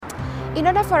In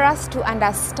order for us to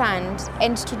understand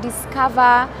and to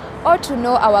discover or to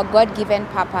know our God-given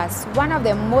purpose, one of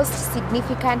the most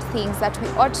significant things that we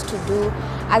ought to do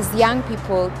as young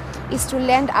people is to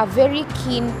lend a very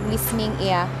keen listening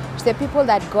ear to the people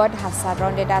that God has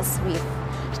surrounded us with.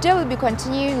 Today we'll be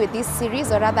continuing with this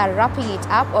series, or rather wrapping it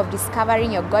up, of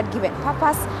discovering your God-given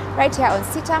purpose right here on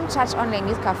CITAM Church Online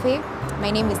Youth Cafe. My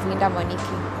name is Linda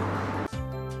Moniki.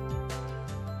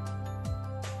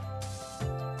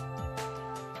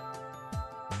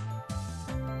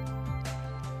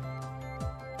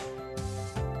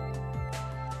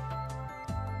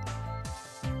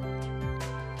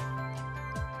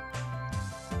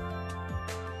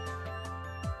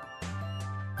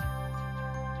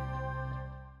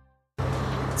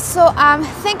 So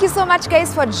thank you so much,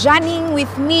 guys, for journeying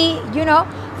with me,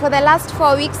 for the last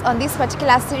 4 weeks on this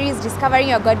particular series, Discovering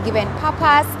Your God-Given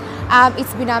Purpose.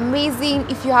 It's been amazing.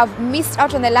 If you have missed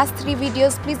out on the last 3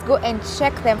 videos, please go and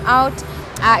check them out.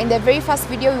 In the very first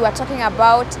video, we were talking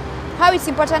about how it's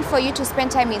important for you to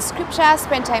spend time in scripture,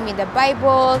 spend time in the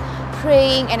Bible,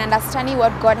 praying and understanding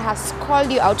what God has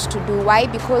called you out to do. Why?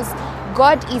 Because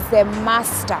God is the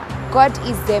master. God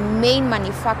is the main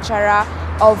manufacturer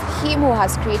of Him who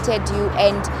has created you,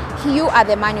 and you are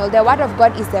the manual. The Word of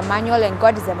God is the manual and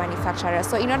God is the manufacturer.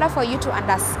 So in order for you to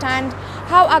understand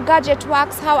how a gadget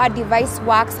works, how a device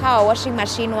works, how a washing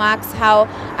machine works, how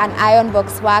an iron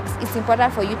box works, it's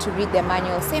important for you to read the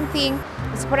manual. Same thing,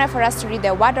 it's important for us to read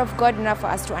the Word of God in order for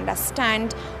us to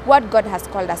understand what God has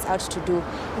called us out to do.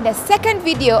 In the second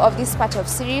video of this part of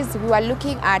series, we were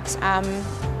looking at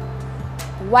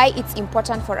why it's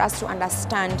important for us to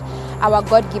understand our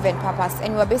God-given purpose,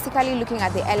 and we're basically looking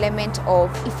at the element of,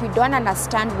 if you don't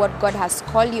understand what God has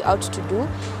called you out to do,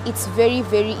 it's very,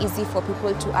 very easy for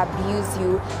people to abuse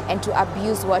you and to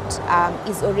abuse what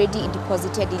is already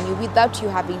deposited in you without you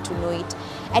having to know it.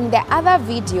 And the other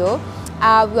video,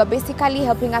 we are basically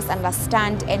helping us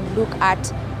understand and look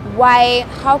at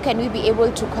how can we be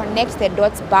able to connect the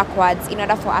dots backwards in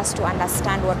order for us to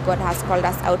understand what God has called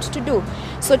us out to do.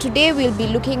 So today we'll be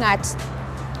looking at,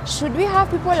 should we have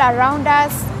people around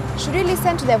us? Should we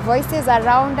listen to the voices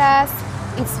around us?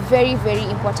 It's very, very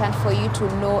important for you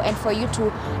to know and for you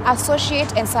to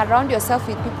associate and surround yourself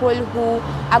with people who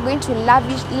are going to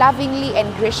lovingly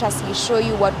and graciously show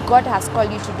you what God has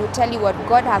called you to do, tell you what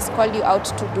God has called you out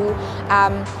to do,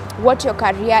 what your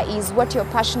career is, what you're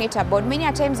passionate about. Many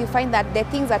a times you find that the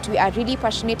things that we are really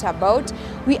passionate about,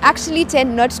 we actually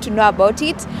tend not to know about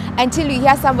it until you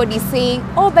hear somebody saying,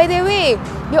 oh, by the way,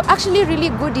 you're actually really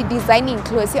good in designing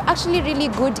clothes, you're actually really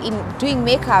good in doing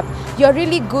makeup, you're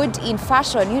really good in fashion,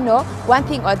 one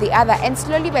thing or the other. And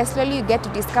slowly by slowly you get to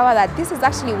discover that this is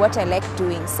actually what I like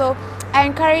doing. So I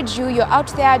encourage you, you're out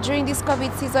there during this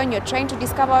COVID season, you're trying to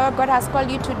discover what God has called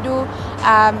you to do,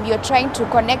 you're trying to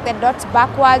connect the dots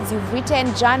backwards, you've written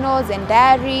journals and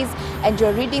diaries and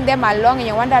you're reading them along and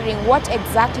you're wondering, what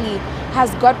exactly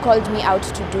has God called me out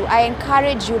to do? I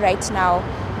encourage you right now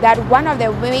that one of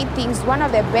the main things, one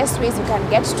of the best ways you can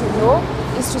get to know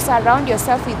is to surround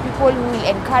yourself with people who will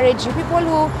encourage you, people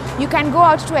who you can go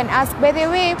out to and ask, by the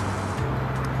way,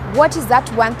 what is that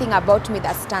one thing about me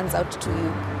that stands out to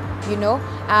you?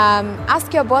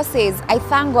 Ask your bosses. I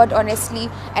thank God honestly,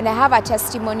 and I have a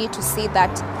testimony to say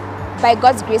that by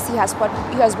God's grace, He has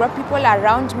brought people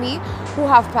around me who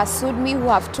have pursued me, who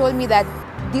have told me that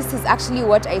this is actually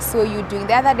what I saw you doing.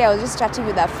 The other day I was just chatting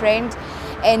with a friend,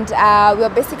 and we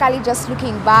were basically just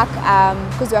looking back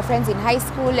because we were friends in high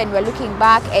school, and we were looking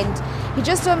back, and he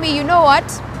just told me, you know what?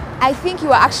 I think you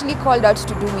were actually called out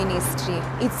to do ministry.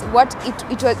 It's what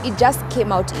it just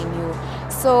came out in you.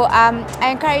 So I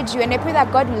encourage you, and I pray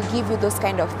that God will give you those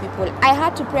kind of people. I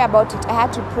had to pray about it. I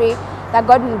had to pray that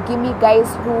God will give me guys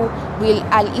who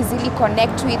I'll easily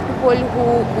connect with, people who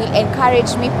will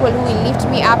encourage me, people who will lift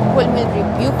me up, people who will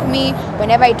rebuke me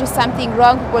whenever I do something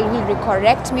wrong, people who will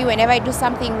correct me whenever I do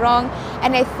something wrong.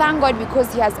 And I thank God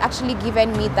because He has actually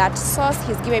given me that source.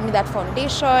 He's given me that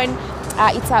foundation.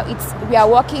 We are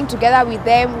working together with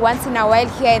them once in a while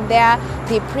here and there.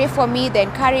 They pray for me, they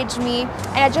encourage me,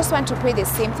 and I just want to pray the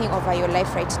same thing over your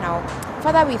life right now.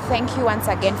 Father, we thank you once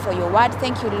again for your word.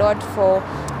 Thank you, Lord, for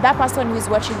that person who is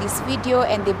watching this video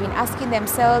and they've been asking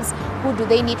themselves, who do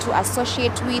they need to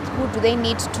associate with, who do they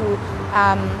need to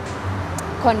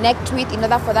connect with in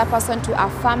order for that person to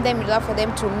affirm them, in order for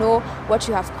them to know what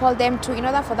you have called them to, in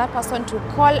order for that person to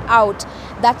call out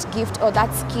that gift or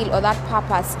that skill or that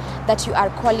purpose that you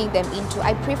are calling them into.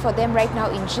 I pray for them right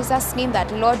now in Jesus' name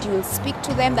that, Lord, you will speak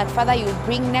to them, that, Father, you will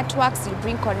bring networks, you will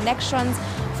bring connections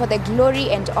for the glory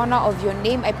and honor of your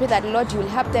name. I pray that, Lord, you will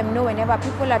help them know whenever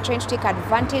people are trying to take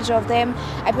advantage of them.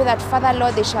 I pray that, Father,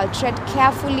 Lord, they shall tread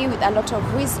carefully with a lot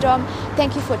of wisdom.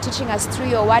 Thank you for teaching us through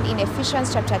your word in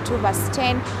Ephesians chapter 2 verse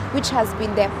 10, which has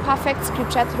been the perfect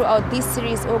scripture throughout this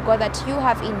series, oh God, that you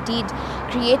have indeed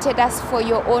created us for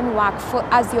your own work,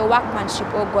 as your workmanship,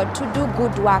 oh God, to do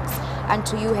good works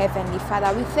unto you, Heavenly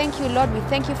Father. We thank you, Lord. We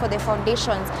thank you for the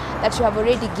foundations that you have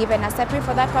already given us. I pray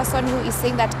for that person who is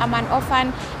saying that I'm an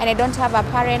orphan and I don't have a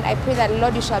parent. I pray that,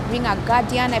 Lord, you shall bring a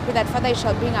guardian. I pray that, Father, you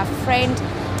shall bring a friend.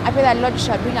 I pray that, Lord, you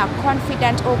shall bring a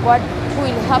confidant, oh God, who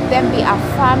will help them be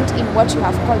affirmed in what you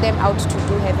have called them out to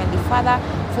do, Heavenly Father,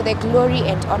 for the glory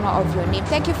and honor of your name.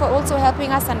 Thank you for also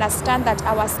helping us understand that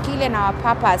our skill and our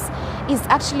purpose is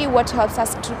actually what helps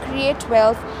us to create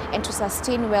wealth and to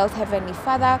sustain wealth, Heavenly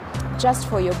Father, just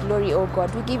for your glory, oh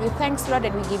God. We give you thanks, Lord,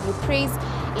 and we give you praise.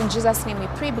 In Jesus' name we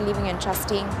pray, believing and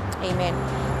trusting. Amen.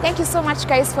 Thank you so much,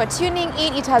 guys, for tuning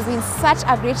in. It has been such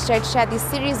a great joy to share this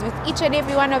series with each and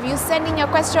every one of you. Sending your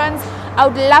questions. I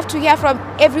would love to hear from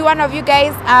every one of you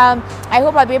guys. I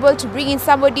hope I'll be able to bring in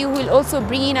somebody who will also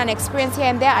bring in an experience here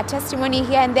and there, a testimony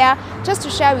here and there, just to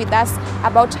share with us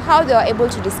about how they were able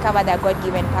to discover their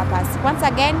God-given purpose. Once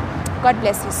again, God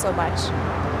bless you so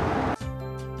much.